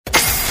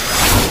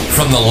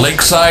from the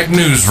Lakeside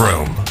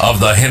Newsroom of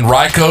the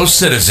Henrico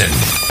Citizen,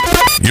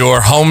 your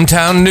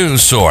hometown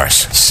news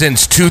source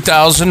since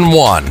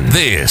 2001.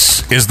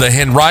 This is the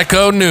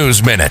Henrico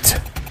News Minute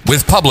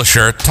with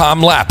publisher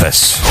Tom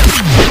Lapis.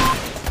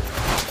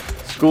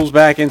 School's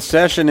back in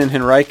session in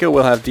Henrico.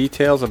 We'll have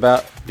details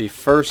about the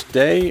first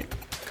day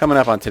coming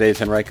up on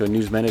today's Henrico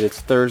News Minute. It's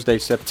Thursday,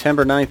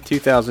 September 9th,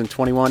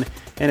 2021,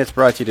 and it's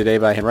brought to you today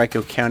by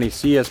Henrico County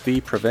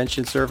CSB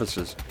Prevention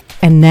Services.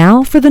 And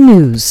now for the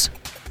news.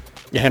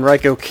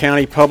 Henrico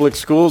County Public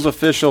Schools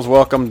officials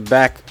welcomed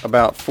back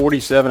about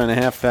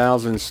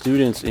 47,500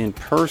 students in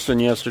person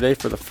yesterday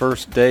for the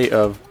first day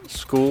of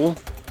school.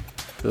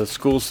 The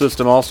school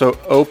system also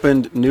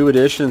opened new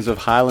editions of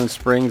Highland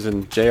Springs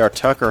and J.R.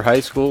 Tucker High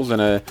Schools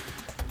and a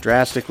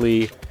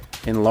drastically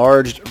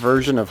enlarged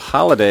version of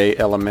Holiday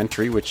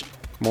Elementary, which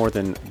more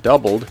than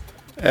doubled.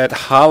 At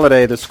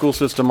Holiday, the school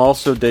system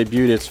also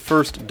debuted its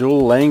first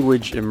dual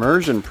language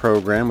immersion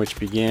program, which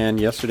began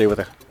yesterday with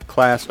a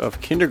class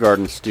of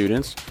kindergarten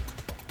students.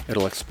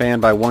 It'll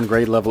expand by one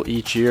grade level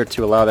each year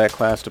to allow that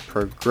class to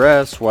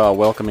progress while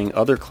welcoming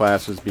other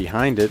classes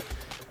behind it.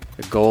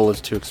 The goal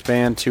is to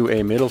expand to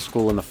a middle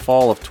school in the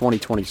fall of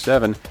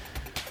 2027.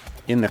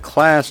 In the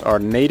class are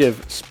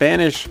native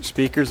Spanish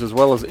speakers as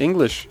well as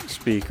English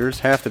speakers.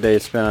 Half the day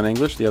is spent on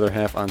English, the other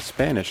half on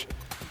Spanish.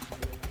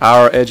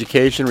 Our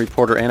education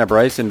reporter Anna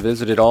Bryson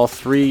visited all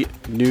three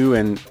new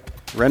and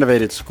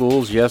renovated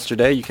schools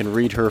yesterday. You can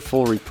read her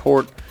full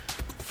report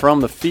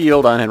from the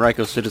field on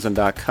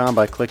henricocitizen.com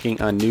by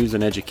clicking on News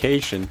and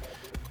Education.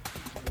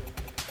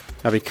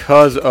 Now,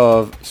 because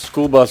of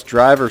school bus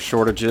driver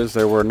shortages,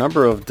 there were a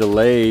number of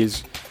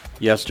delays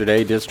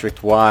yesterday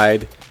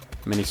district-wide.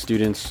 Many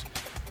students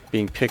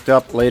being picked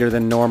up later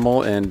than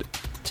normal and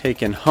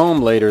taken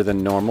home later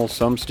than normal.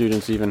 Some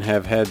students even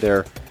have had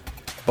their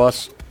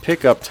bus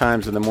pickup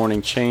times in the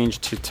morning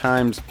changed to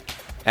times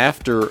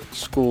after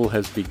school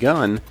has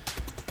begun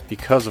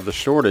because of the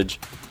shortage.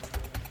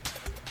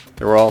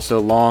 There were also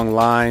long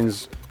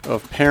lines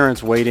of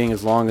parents waiting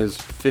as long as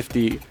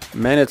 50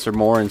 minutes or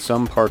more in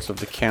some parts of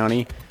the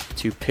county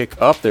to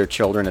pick up their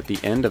children at the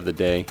end of the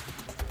day.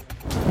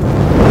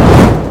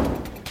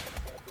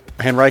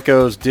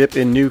 Henrico's dip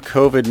in new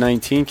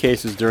COVID-19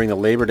 cases during the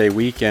Labor Day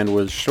weekend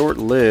was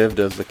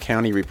short-lived as the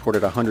county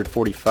reported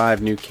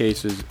 145 new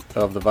cases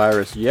of the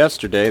virus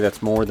yesterday.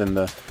 That's more than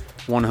the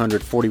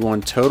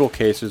 141 total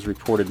cases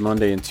reported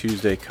Monday and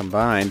Tuesday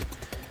combined.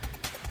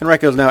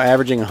 Henrico is now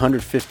averaging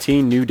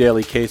 115 new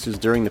daily cases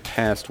during the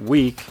past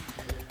week.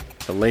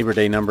 The Labor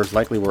Day numbers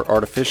likely were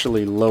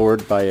artificially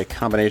lowered by a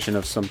combination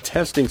of some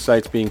testing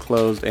sites being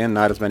closed and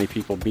not as many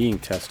people being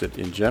tested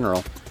in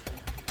general.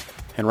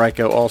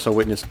 Henrico also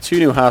witnessed 2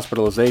 new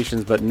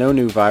hospitalizations, but no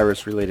new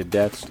virus-related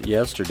deaths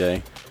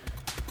yesterday.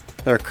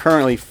 There are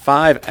currently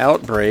 5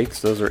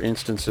 outbreaks. Those are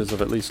instances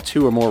of at least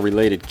 2 or more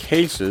related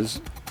cases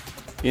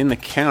in the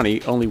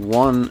county, only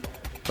one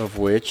of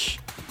which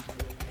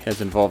has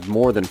involved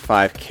more than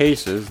 5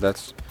 cases.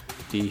 That's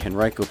the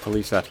Henrico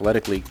Police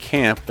Athletic League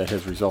camp that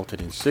has resulted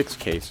in 6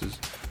 cases.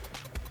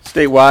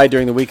 Statewide,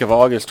 during the week of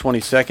August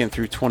 22nd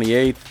through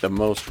 28th, the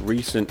most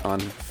recent on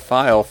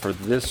file for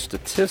this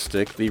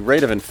statistic, the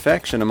rate of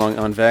infection among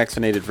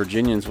unvaccinated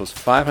Virginians was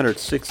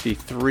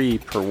 563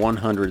 per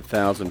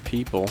 100,000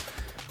 people,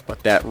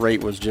 but that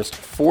rate was just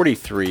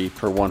 43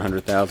 per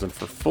 100,000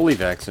 for fully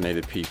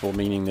vaccinated people,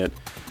 meaning that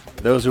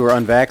those who are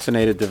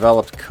unvaccinated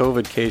developed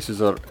COVID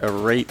cases at a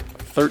rate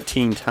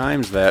 13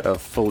 times that of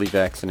fully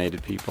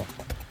vaccinated people.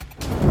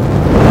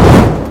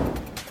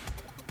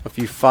 If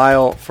you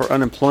file for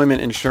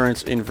unemployment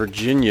insurance in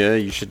Virginia,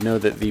 you should know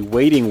that the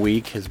waiting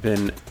week has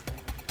been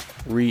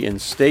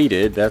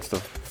reinstated. That's the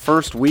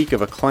first week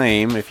of a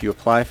claim. If you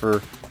apply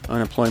for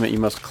unemployment, you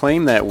must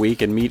claim that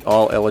week and meet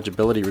all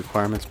eligibility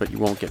requirements, but you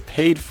won't get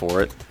paid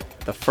for it.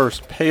 The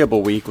first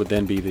payable week would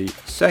then be the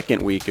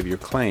second week of your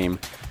claim.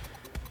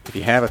 If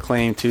you have a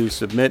claim to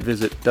submit,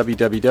 visit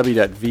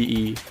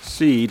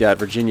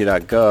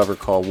www.vec.virginia.gov or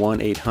call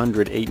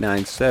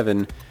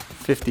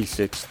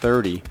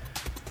 1-800-897-5630.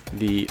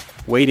 The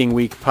waiting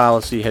week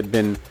policy had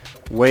been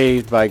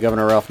waived by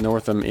Governor Ralph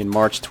Northam in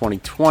March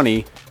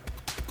 2020,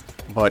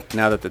 but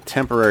now that the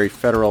temporary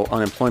federal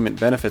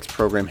unemployment benefits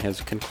program has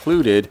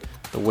concluded,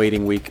 the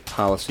waiting week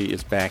policy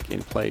is back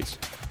in place.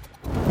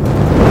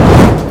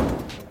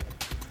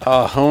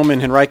 A home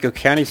in Henrico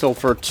County sold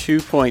for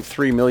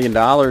 $2.3 million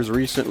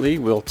recently.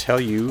 We'll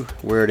tell you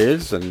where it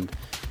is and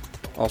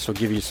also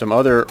give you some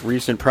other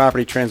recent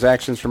property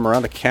transactions from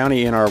around the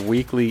county in our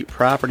weekly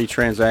property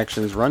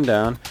transactions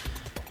rundown.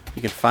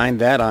 You can find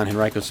that on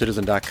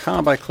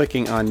henricocitizen.com by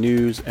clicking on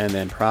News and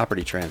then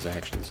Property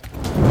Transactions.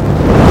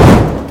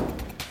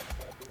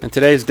 And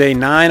today's day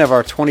 9 of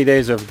our 20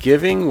 days of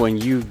giving. When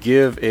you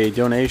give a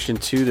donation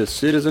to the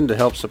Citizen to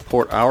help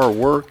support our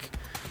work,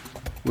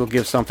 we'll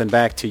give something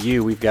back to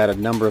you. We've got a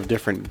number of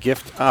different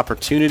gift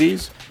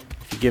opportunities.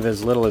 If you give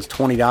as little as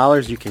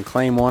 $20, you can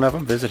claim one of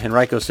them. Visit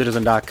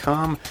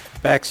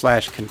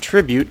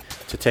henricocitizen.com/contribute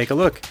to take a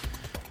look.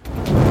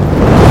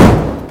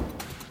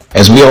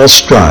 as we all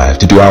strive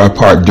to do our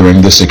part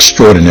during this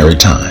extraordinary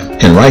time.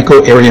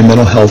 Henrico Area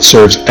Mental Health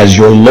serves as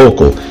your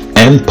local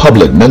and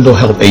public mental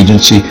health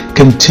agency,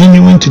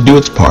 continuing to do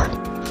its part.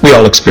 We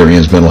all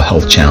experience mental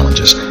health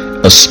challenges,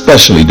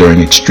 especially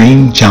during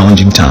extreme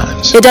challenging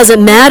times. It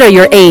doesn't matter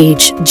your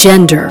age,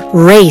 gender,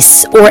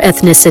 race, or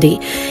ethnicity.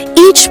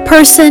 Each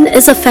person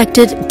is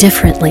affected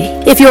differently.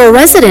 If you're a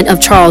resident of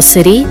Charles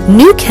City,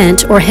 New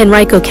Kent, or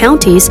Henrico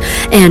counties,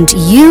 and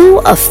you,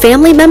 a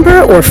family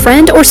member or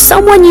friend, or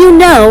someone you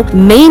know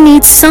may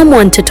need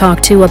someone to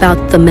talk to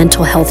about the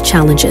mental health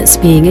challenges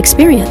being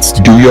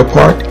experienced, do your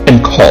part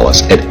and call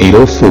us at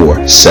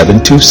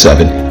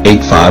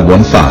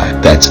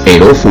 804-727-8515. That's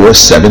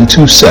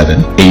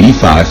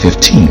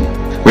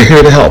 804-727-8515. We're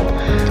here to help.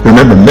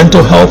 Remember,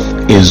 mental health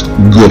is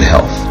good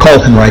health.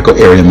 Call Henrico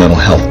Area Mental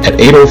Health at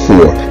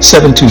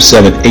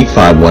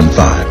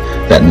 804-727-8515.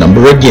 That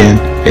number again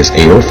is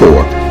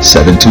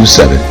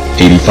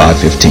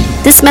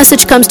 804-727-8515. This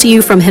message comes to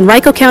you from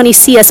Henrico County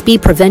CSB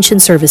Prevention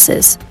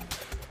Services.